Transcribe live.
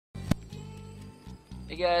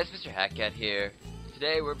Hey guys, Mr. Hatcat here.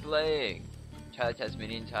 Today we're playing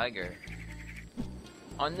Tasmanian Tiger.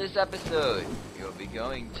 On this episode, you'll be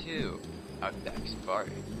going to Outback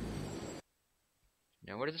Safari.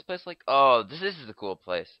 Now, what is this place like? Oh, this is a cool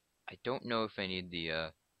place. I don't know if I need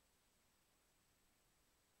the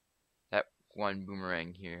that one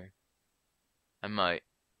boomerang here. I might.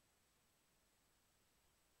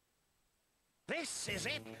 This is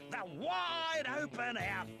it, the wide open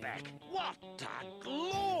outback. What a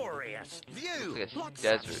glorious view! It's like a Lots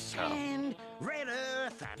desert of sand, red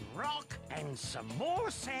earth and rock, and some more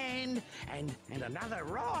sand, and another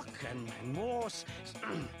rock, and more.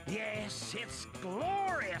 Yes, it's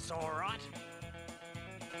glorious, all right.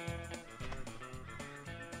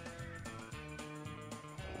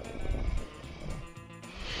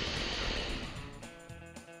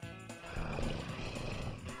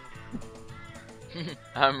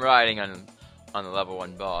 I'm riding on the level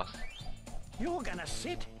 1 boss. You're gonna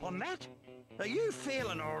sit on that? Are you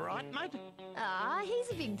feeling all right, mate? Ah,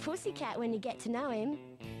 he's a big pussycat when you get to know him.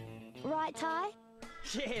 Right, Ty?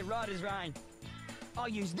 Yeah, right as rain. I'll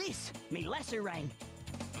use this, me lasso ring.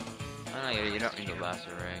 Oh, you don't need a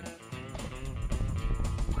lasso ring.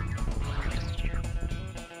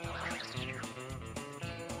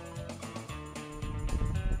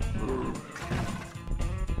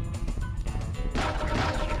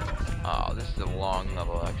 Oh, this is a long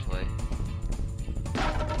level, actually.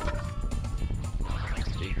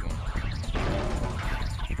 Big one.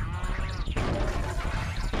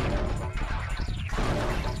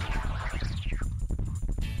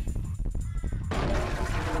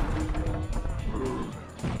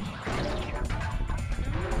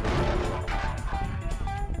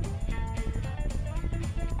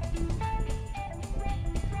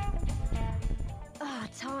 Ah,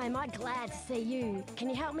 Ty, I'm glad to see you. Can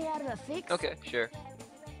you help me out of a fix? Okay, sure.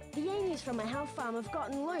 The emus from my health farm have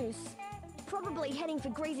gotten loose. Probably heading for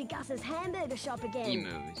Greasy Gus's hamburger shop again.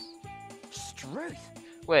 Emus. Struth.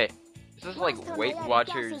 Wait, is this like Last time Weight they ate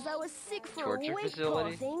Watchers Gus's, I was sick for torture a week,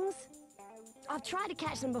 facility? Poor things. I've tried to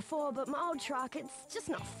catch them before, but my old truck, it's just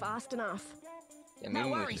not fast enough. Yeah, No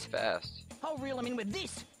Emus worries. is fast. I'll reel him in with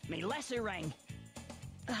this, me lasso ring.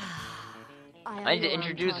 I need to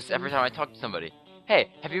introduce this every time I talk to somebody.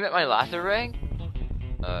 Hey, have you met my lasso ring?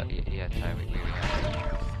 Yeah, time we have.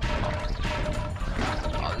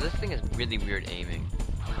 Oh, this thing is really weird aiming.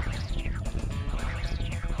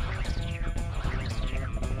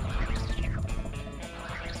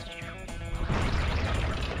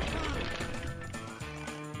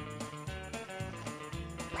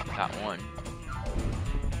 Got one.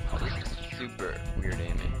 Oh, this is super weird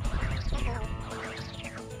aiming.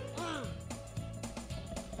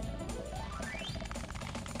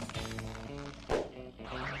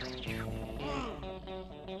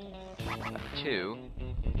 Two.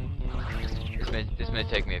 This may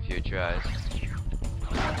take me a few tries.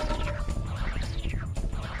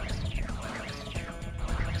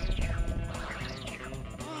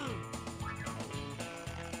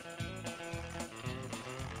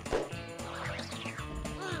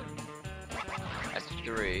 That's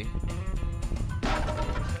 3.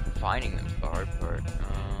 Finding them's the hard part.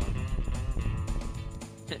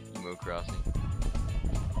 Emo crossing.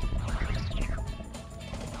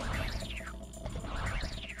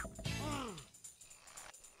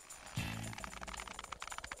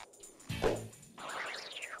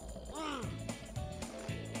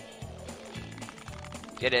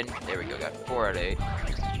 Get in. There we go. Got 4 out of 8.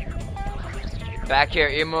 Back here,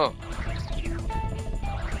 Emo.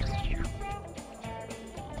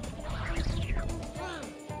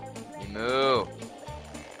 Emo.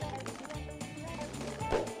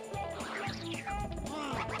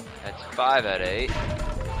 That's 5 out of 8.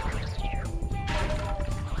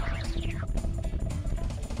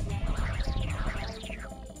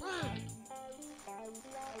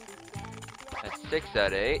 That's 6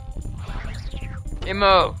 out of 8.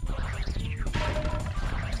 Emo!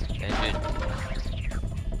 Engine.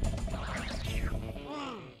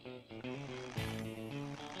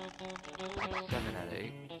 That's 7 out of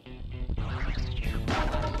 8.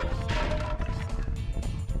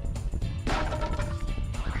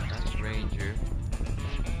 That's Ranger.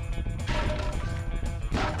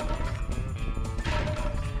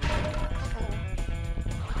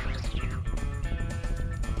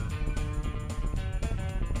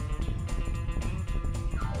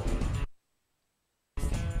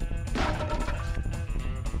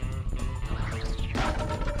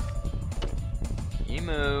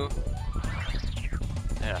 Emu.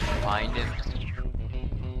 I gotta find him.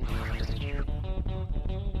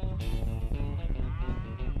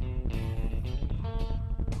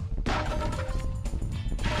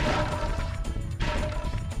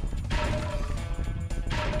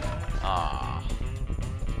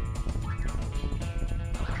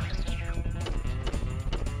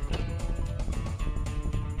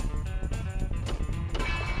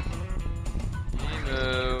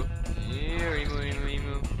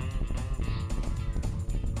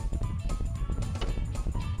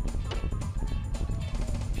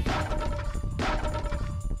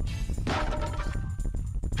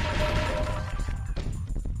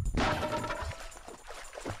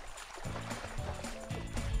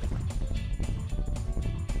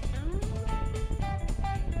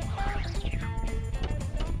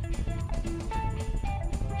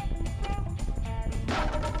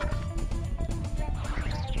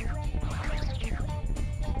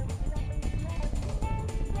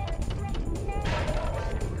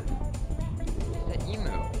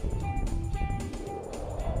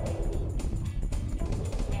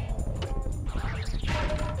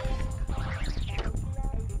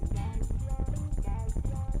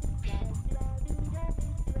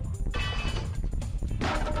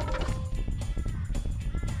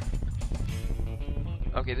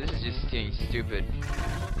 Okay, this is just getting stupid.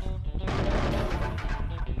 How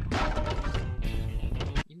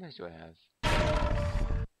much do I have?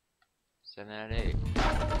 7 out of 8.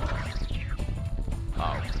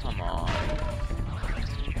 Oh, come on.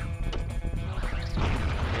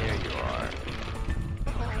 There you are.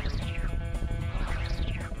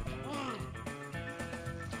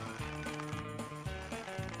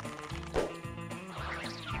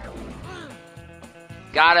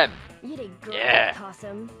 Got him! You did great, Yeah.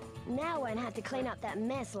 Possum. Now I won't have to clean up that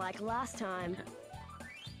mess like last time.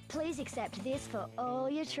 Please accept this for all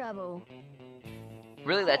your trouble.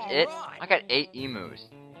 Really, that's it? I got 8 emus.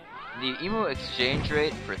 The emu exchange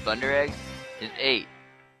rate for Thunder Eggs is 8.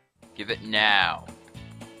 Give it now.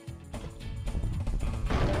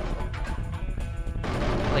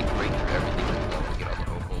 I like break through everything to get all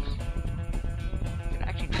the opals. Can I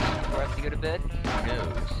actually do this before I have to go to bed? Who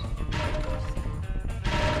knows?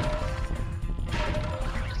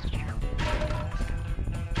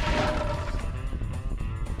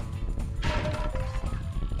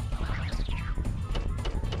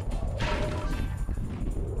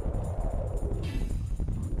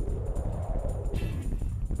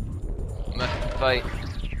 Fight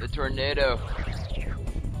the tornado. I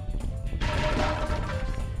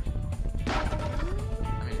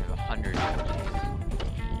only have 100.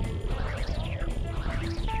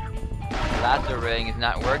 Lasso ring is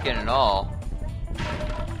not working at all.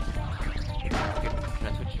 Can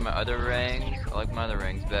I switch to my other rings? I like my other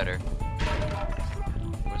rings better.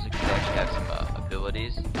 Because it could actually have some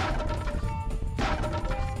abilities.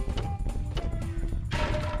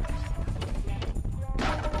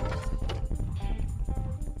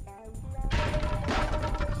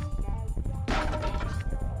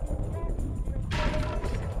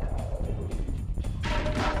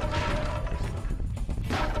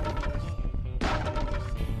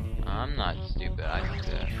 I'm not stupid, I think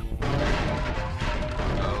that.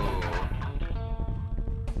 Oh.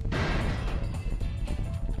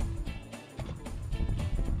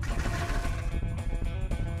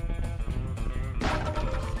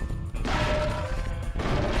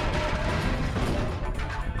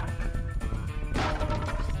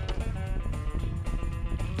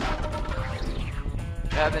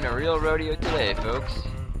 Having a real rodeo today, folks.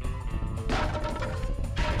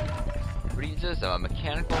 What is this? A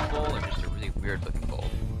mechanical bowl or just a really weird looking bowl?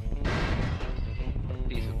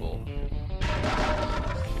 Piece of bowl.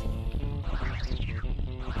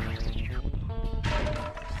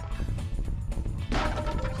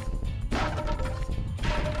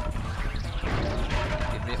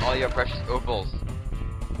 Give me all your precious opals.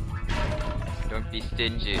 Don't be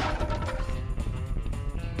stingy.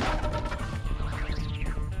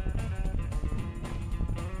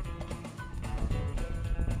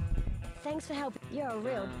 Thanks for helping. You're a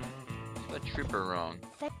real. Spelled trooper wrong.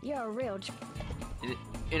 You're a real.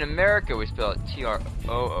 In America, we spell it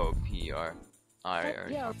T-R-O-O-P-E-R. I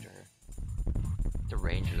already talked to her. What the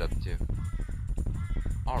ranger's up to?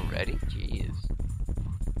 Already? Jeez.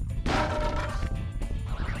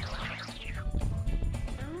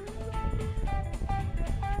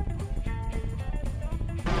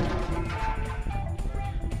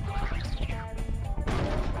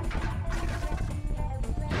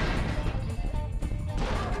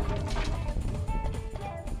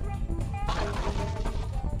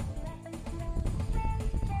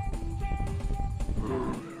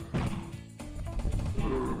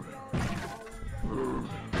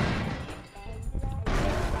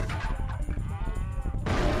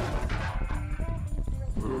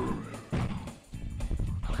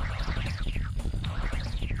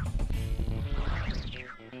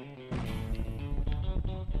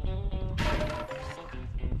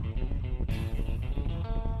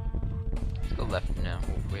 Left now.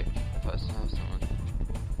 Oh, wait, I thought I saw someone.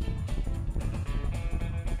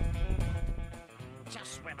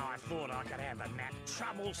 Just when I thought I could have a nap,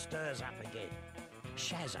 trouble stirs up again.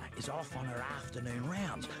 Shazza is off on her afternoon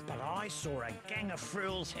rounds, but I saw a gang of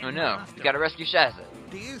frills heading Oh no, after we gotta her. rescue Shazza.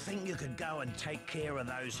 Do you think you could go and take care of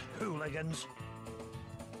those hooligans?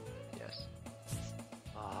 Yes.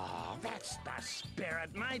 Oh, that's the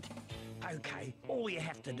spirit, mate. Okay, all you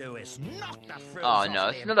have to do is knock the frills Oh, off no,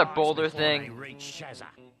 it's their another bikes boulder before thing. they reach Shazza.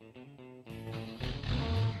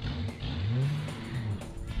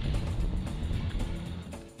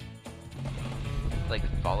 Like,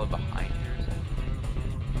 follow behind her or something.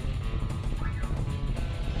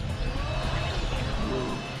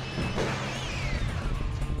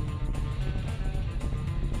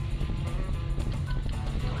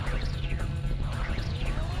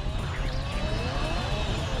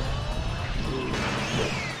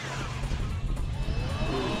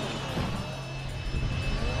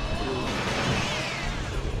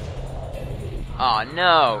 Aw,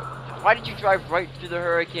 no! Why did you drive right through the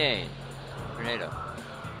hurricane? Tornado.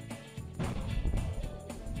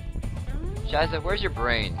 Shazza, where's your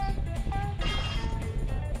brains?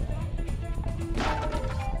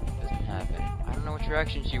 Doesn't happen. I don't know which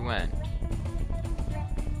direction she went.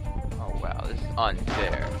 Oh wow, this is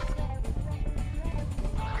unfair.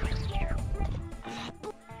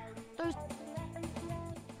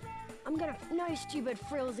 I'm gonna. No stupid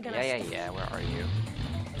frills are gonna. Yeah. Where are you?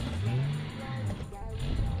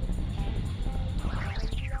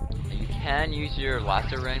 You can use your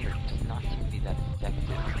lasso ring, but it does not seem to be that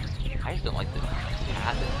effective. I just don't like the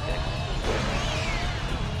path effect.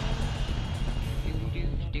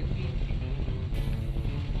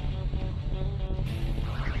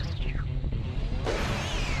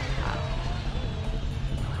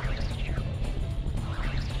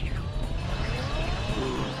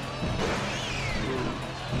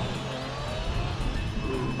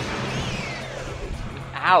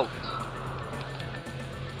 Out!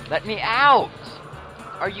 Let me out!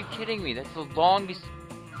 Are you kidding me? That's the longest.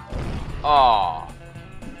 Aw.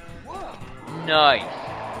 Nice.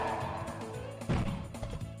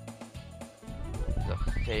 It's a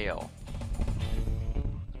fail.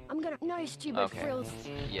 I'm gonna. No stupid frills.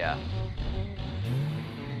 Yeah.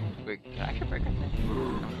 Wait, can I break her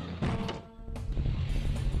thing?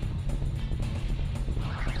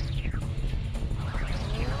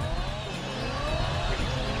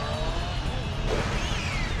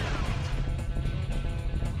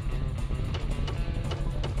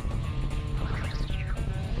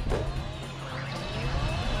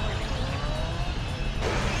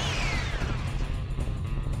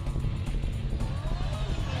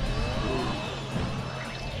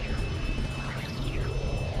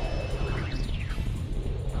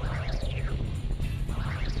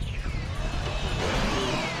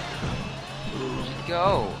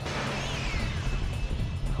 Go.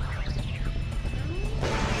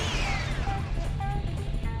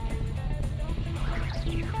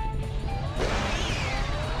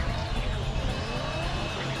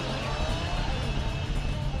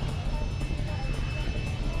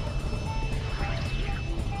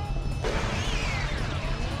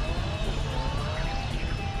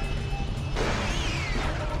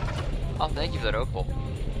 Oh, thank you for that opal.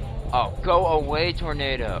 Oh, go away,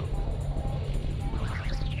 tornado.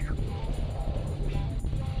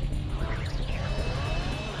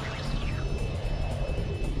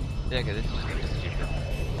 Yeah, okay, this is just gonna be stupid.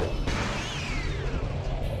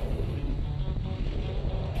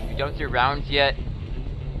 You done with your rounds yet?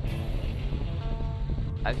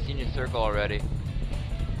 I've seen your circle already.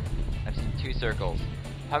 I've seen 2 circles.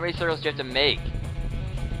 How many circles do you have to make?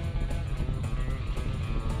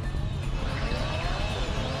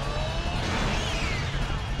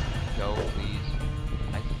 Go, please.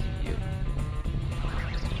 I see you.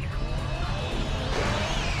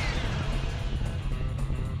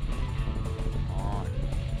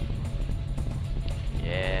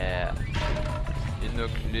 Yeah. In the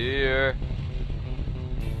clear.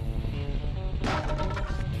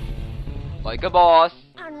 Like a boss.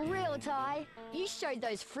 Unreal, Ty. You showed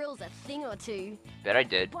those frills a thing or two. Bet I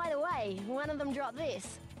did. By the way, one of them dropped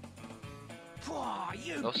this. Oh,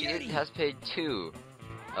 you Well, she beauty. has paid 2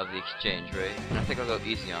 of the exchange, right? And I think I'll go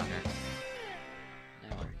easy on her.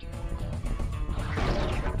 Now where to?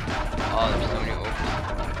 Oh, there's so many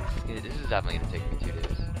opens. Yeah, this is definitely gonna take me 2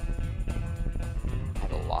 days. I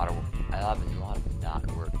have a lot of not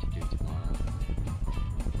work to do tomorrow.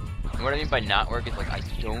 And what I mean by not work is like I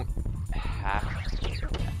don't have to.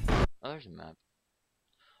 Oh, there's a map.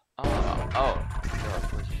 Oh, there,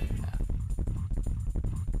 of course there's a map.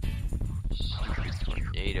 Stupid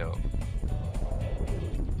tornado.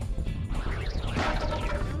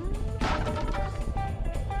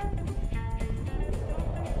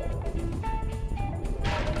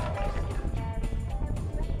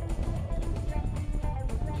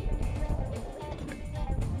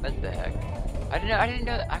 What the heck? I didn't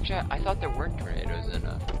know that. Actually, I thought there weren't tornadoes in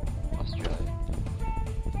Australia.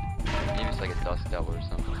 Maybe it's like a dust devil or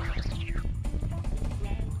something.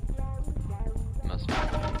 Must be.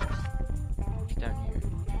 It's down here.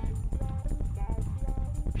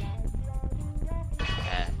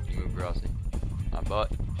 You move crossing. My butt.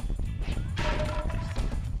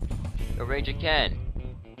 Go rage again.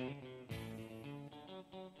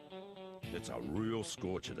 It's a real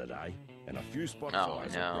scorcher today, and a few spot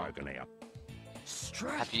fires no. have broken out.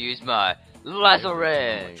 I have to use my lasso Every time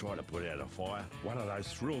I ring. try to put out a fire, one of those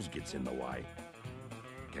thrills gets in the way.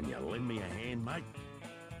 Can you lend me a hand, mate?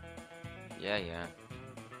 Yeah.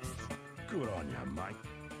 Good on you, mate.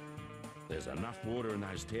 There's enough water in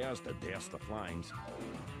those towers to douse the flames.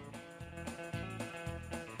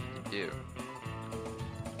 do.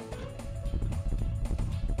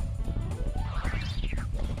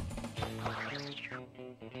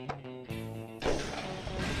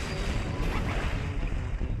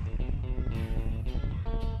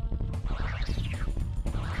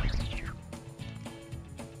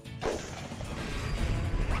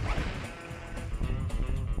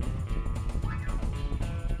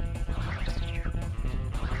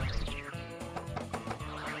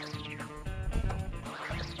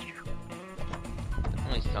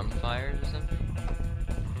 Only some fires or something?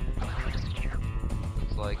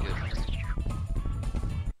 Looks like it.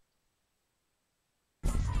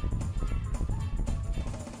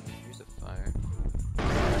 Here's a fire.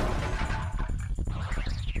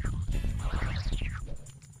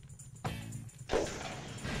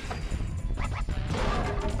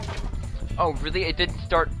 Oh, really? It didn't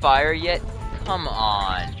start fire yet? Come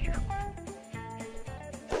on.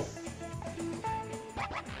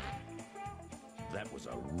 That was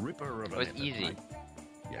a ripper of It an was effort, easy. mate.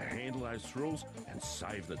 You handle those thrills and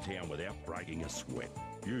save the town without breaking a sweat.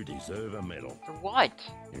 You deserve a medal. For what?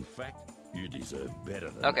 In fact, you deserve better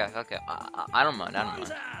than Okay, that. okay. I don't mind, I don't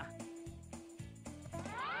mind.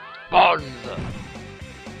 Bonza! Bonza!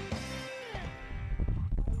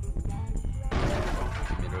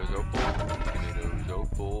 Give me those opals. Give me those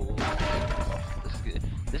opals.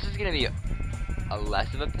 This is gonna be a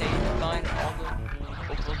less of a pain to find all the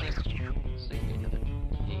opals in. It's gonna be another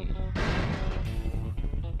pain.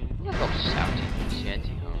 Look how shouty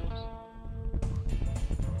shanty homes.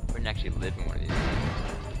 Wouldn't actually live in one of these houses.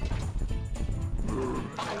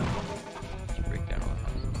 Break down all the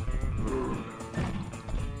houses.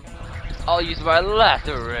 I'll use my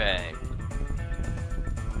laser ray.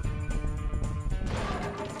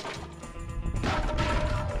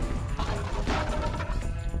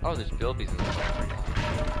 Oh, there's bilbies in the background.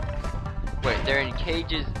 Wait, they're in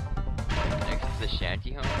cages next to the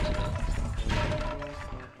shanty homes?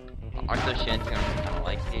 Aren't those shanty homes kind of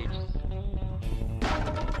like cages?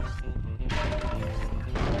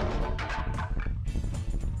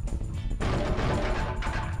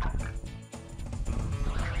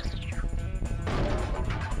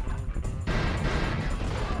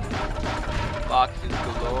 Boxes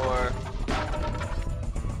galore.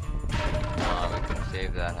 Oh, we couldn't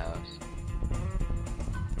save that house.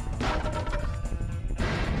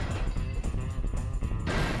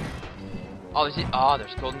 Oh,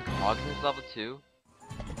 there's golden cogs in this level too?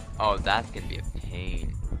 Oh, that's gonna be a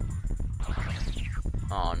pain.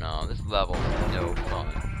 Oh no, this level is no fun.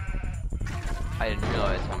 I didn't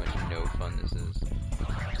realize how much no fun this is.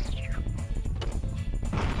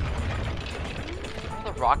 Why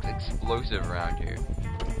are the rocks explosive around here?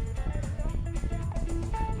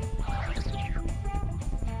 This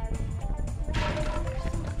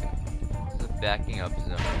is a backing up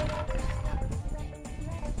zone.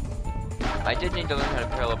 I did need to learn how to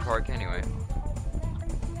parallel park anyway.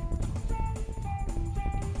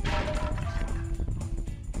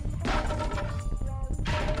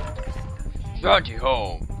 Shanty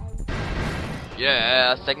home!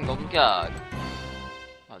 Yeah, second golden cog!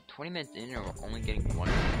 Wow, 20 minutes in and we're only getting 1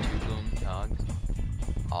 or 2 golden cogs?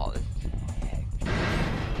 Oh, this is heck.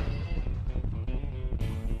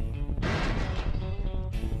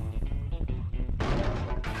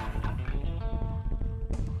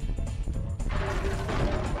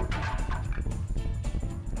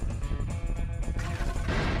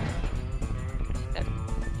 That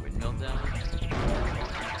windmill down?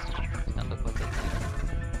 Does not look like that.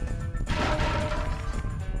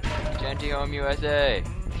 Shanty home, USA!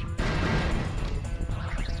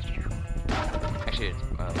 Actually, it's,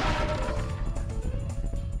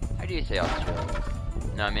 how do you say Australia?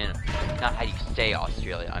 No, I mean, not how do you say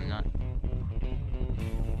Australia, I'm not.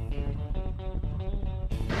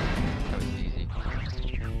 That was easy. I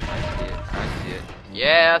see it, I see it.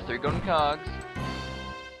 Yeah, 3 golden cogs.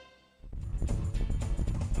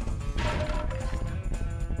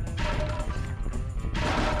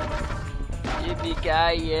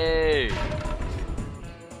 Yippee-ki-yay!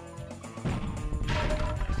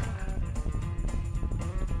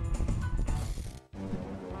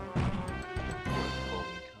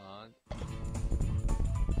 Golden cog.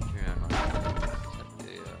 Turn on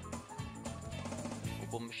the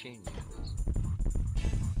mobile machine.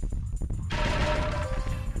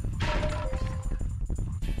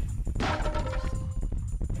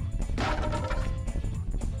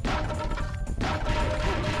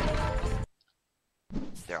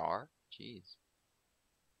 There are? Jeez.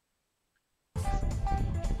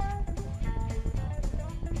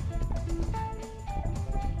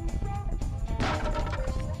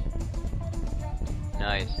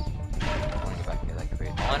 Nice. I want to go back into that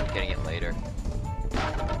crate. I'll end up getting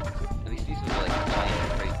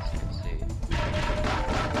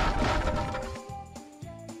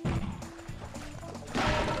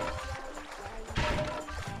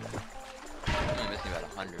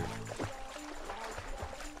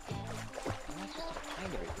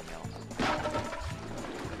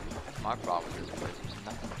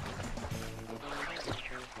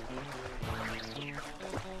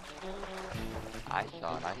I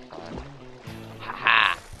saw it.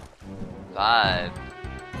 Haha! 5.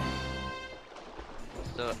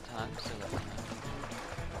 Still have time.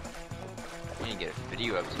 I need to get a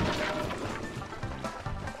video up soon.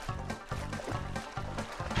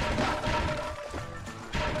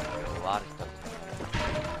 A lot of stuff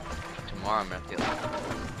tomorrow. I'm gonna feel like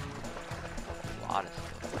a lot of stuff.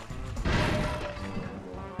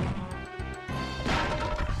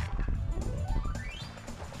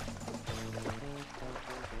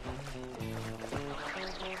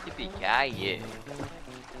 Yippee-ki-yay.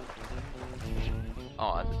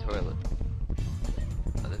 Oh, that's a toilet.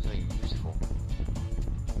 Oh, that's very useful.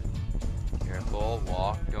 Careful,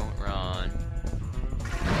 walk, don't run.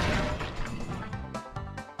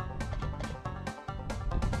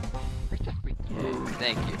 Where's the freak?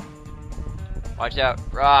 Thank you. Watch out,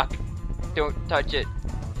 rock! Don't touch it.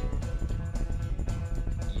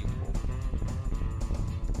 Evil.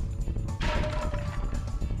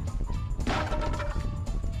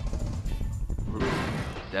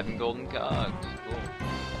 7 golden cogs. Cool.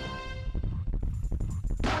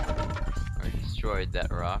 I destroyed that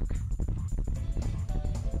rock.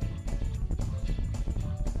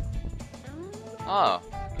 Oh,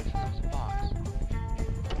 good for that's a box.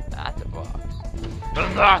 That's a box.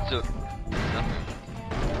 That's a nothing.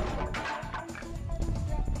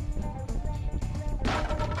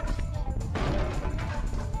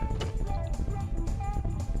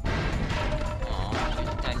 Oh,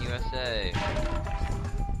 she's 10 USA.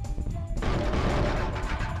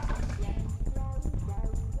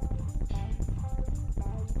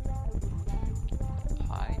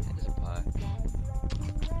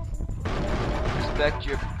 Respect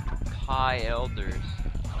your pie elders.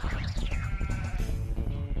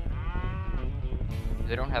 If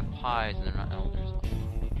they don't have pies, and they're not elders.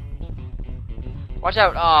 Watch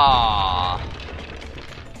out! Aww.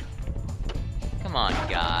 Come on,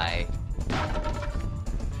 guy.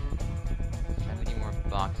 How many more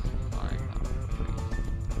boxes to find?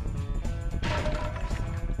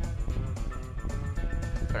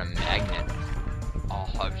 Put a magnet. Oh,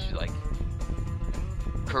 I was just like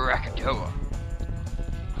Krakatoa.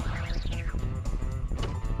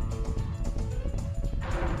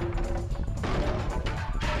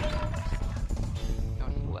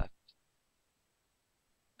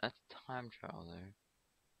 Time trial there.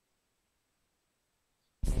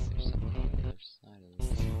 There's something on the other side of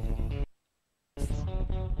this.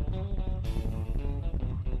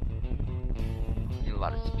 Need a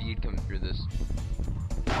lot of speed coming through this.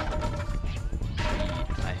 Speed.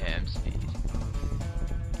 I am speed.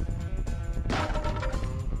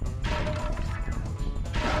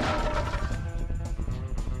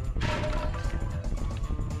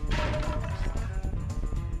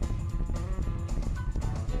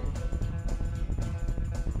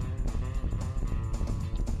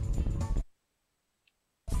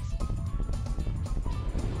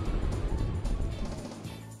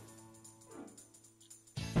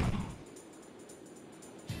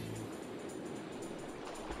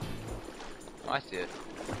 I see it.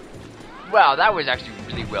 Wow, that was actually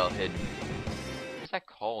really well hidden. What's that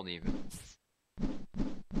called even?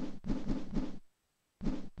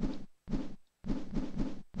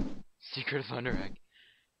 Secret of Under Egg.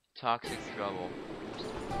 Toxic trouble.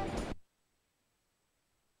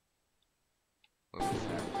 Over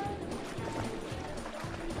there.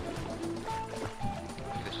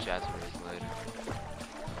 This chat's race later.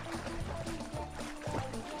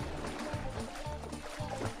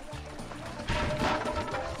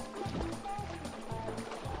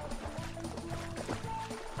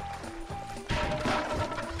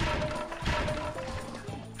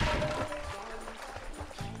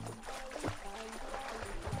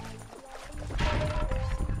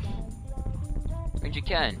 You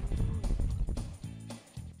can.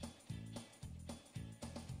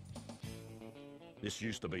 This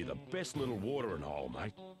used to be the best little watering hole,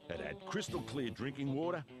 mate. It had crystal clear drinking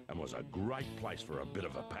water and was a great place for a bit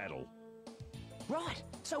of a paddle. Right,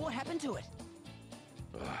 so what happened to it?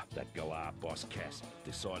 That Galar boss Cass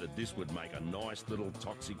decided this would make a nice little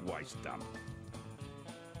toxic waste dump.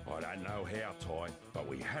 I don't know how, Ty, but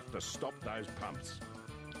we have to stop those pumps.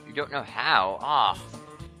 You don't know how? Ah.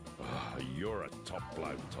 You're a top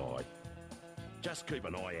bloke, Ty. Just keep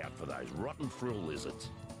an eye out for those rotten frill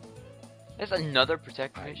lizards. There's another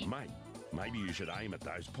protect Hey, mission. mate, maybe you should aim at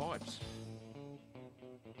those pipes.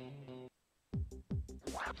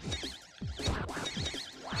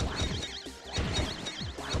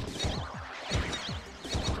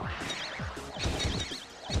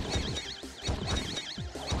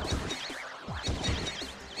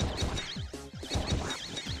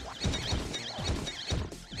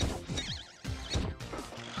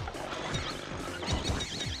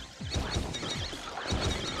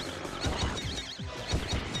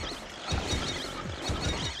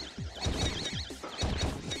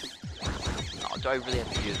 Do I really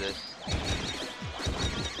have to do this?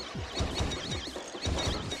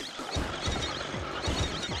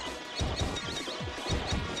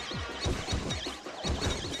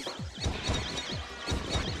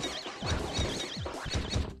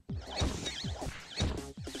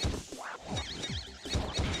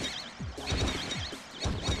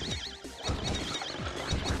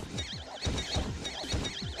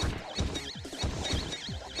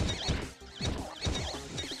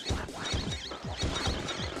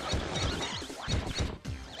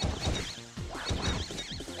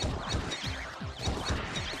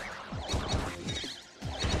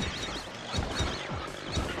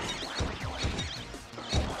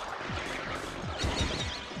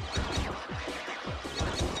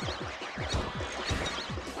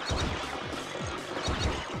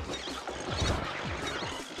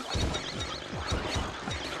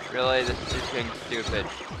 Really? This is just getting stupid.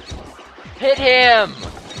 Hit him!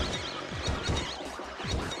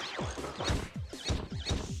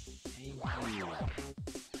 Thank you.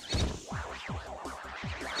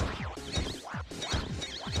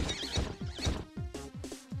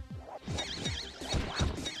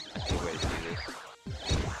 That's the way to do this.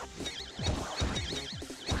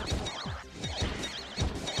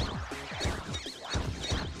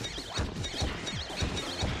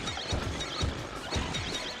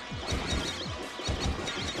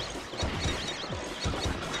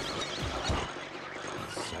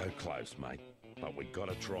 Close, mate, but we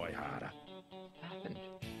gotta try harder. What happened?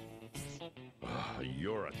 Oh,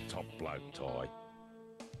 you're a top bloke, Ty.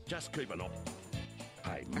 Just keep an eye.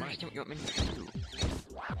 Hey, I don't mate. understand what you want me to do.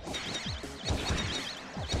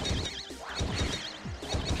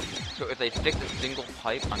 So if they fix a single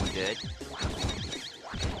pipe, I'm dead?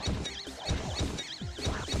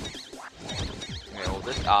 Okay, well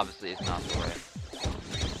this obviously is not the way.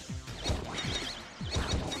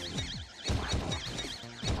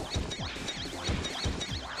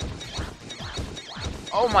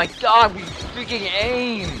 Oh my god, we freaking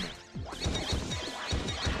aim! I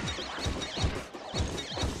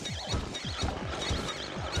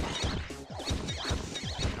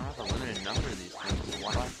don't have a limited number of these things, so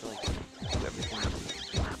why do I feel like do everything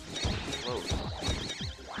close?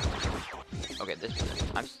 Okay, this is it.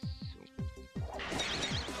 I'm so...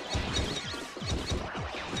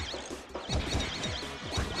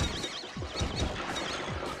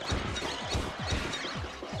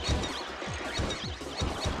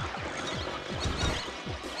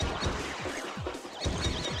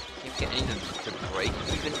 Getting them to break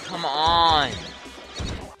even? Come on!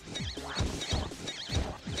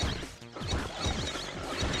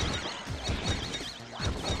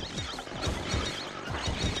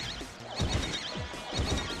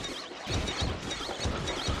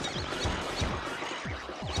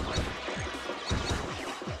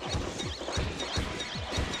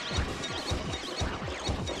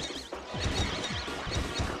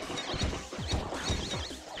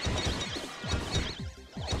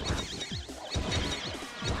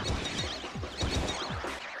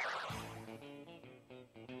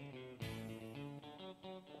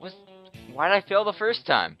 Why did I fail the first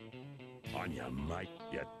time? On your mate,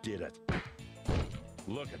 you did it.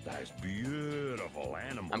 Look at those beautiful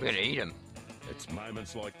animals. I'm gonna eat him. It's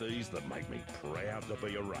moments like these that make me proud to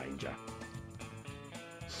be a ranger.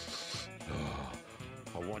 Oh,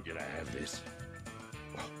 I want you to have this.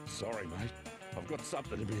 Oh, sorry, mate. I've got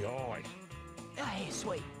something in my eye. Oh, here,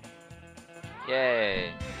 sweet.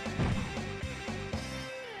 Yay.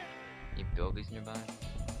 You build these nearby?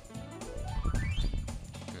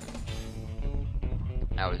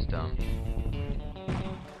 That was dumb. I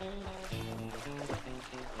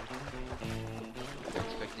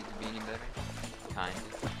expected it to be any better? Kind of.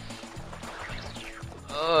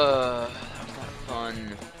 Ugh, that was not fun.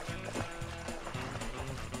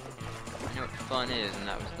 I know what fun is, and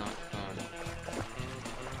that was not fun.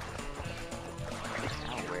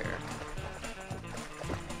 Now where?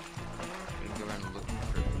 I'm gonna go around looking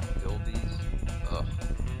for buildies. Ugh.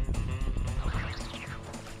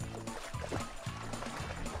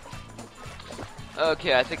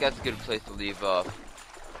 Okay, I think that's a good place to leave off.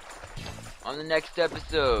 On the next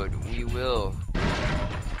episode, we will...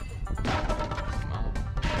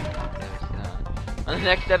 On the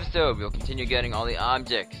next episode, we'll continue getting all the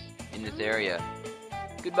objects in this area.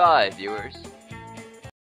 Goodbye, viewers.